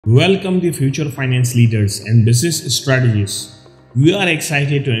Welcome the future finance leaders and business strategists. We are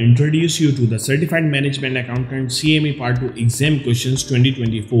excited to introduce you to the Certified Management Accountant CMA Part 2 Exam Questions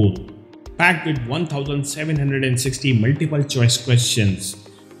 2024, packed with 1760 multiple choice questions.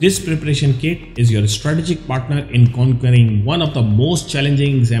 This preparation kit is your strategic partner in conquering one of the most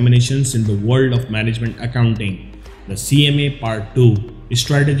challenging examinations in the world of management accounting, the CMA Part 2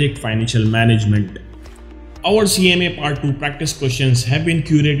 Strategic Financial Management. Our CMA Part 2 practice questions have been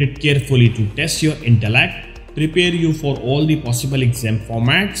curated carefully to test your intellect, prepare you for all the possible exam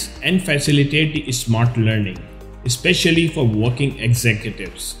formats, and facilitate the smart learning, especially for working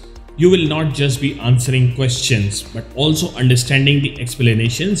executives. You will not just be answering questions, but also understanding the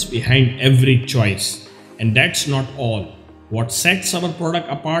explanations behind every choice. And that's not all. What sets our product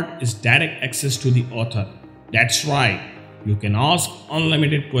apart is direct access to the author. That's right, you can ask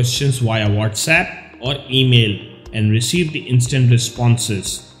unlimited questions via WhatsApp or email and receive the instant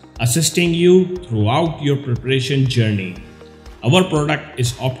responses, assisting you throughout your preparation journey. Our product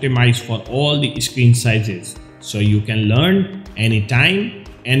is optimized for all the screen sizes, so you can learn anytime,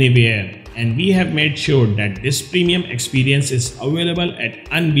 anywhere, and we have made sure that this premium experience is available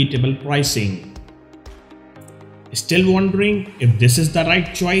at unbeatable pricing. Still wondering if this is the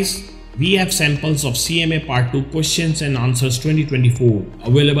right choice? We have samples of CMA Part 2 Questions and Answers 2024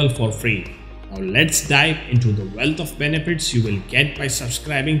 available for free. Now let's dive into the wealth of benefits you will get by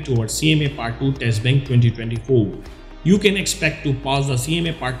subscribing to our CMA Part 2 Test Bank 2024. You can expect to pass the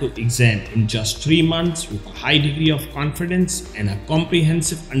CMA Part 2 exam in just 3 months with a high degree of confidence and a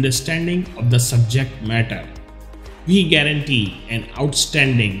comprehensive understanding of the subject matter. We guarantee an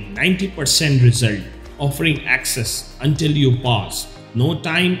outstanding 90% result, offering access until you pass, no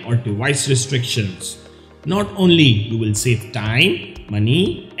time or device restrictions. Not only you will save time,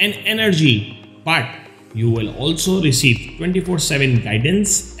 money and energy, but you will also receive 24/7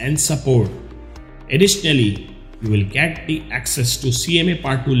 guidance and support. Additionally, you will get the access to CMA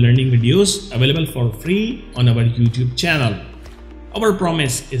Part 2 learning videos available for free on our YouTube channel. Our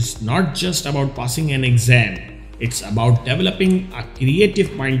promise is not just about passing an exam, it's about developing a creative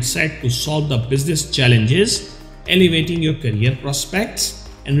mindset to solve the business challenges, elevating your career prospects,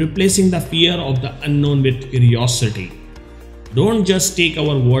 and replacing the fear of the unknown with curiosity. Don't just take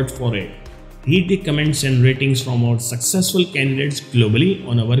our word for it. Read the comments and ratings from our successful candidates globally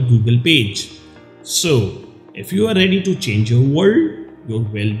on our Google page. So, if you are ready to change your world, your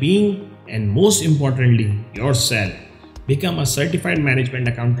well-being, and most importantly, yourself, become a certified management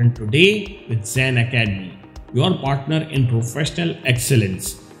accountant today with Zain Academy, your partner in professional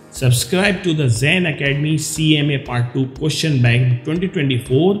excellence. Subscribe to the Zain Academy CMA Part 2 Question Bank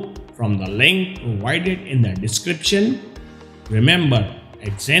 2024 from the link provided in the description. Remember,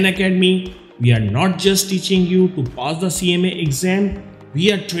 at Zain Academy, we are not just teaching you to pass the CMA exam,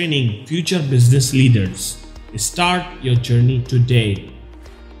 we are training future business leaders. Start your journey today.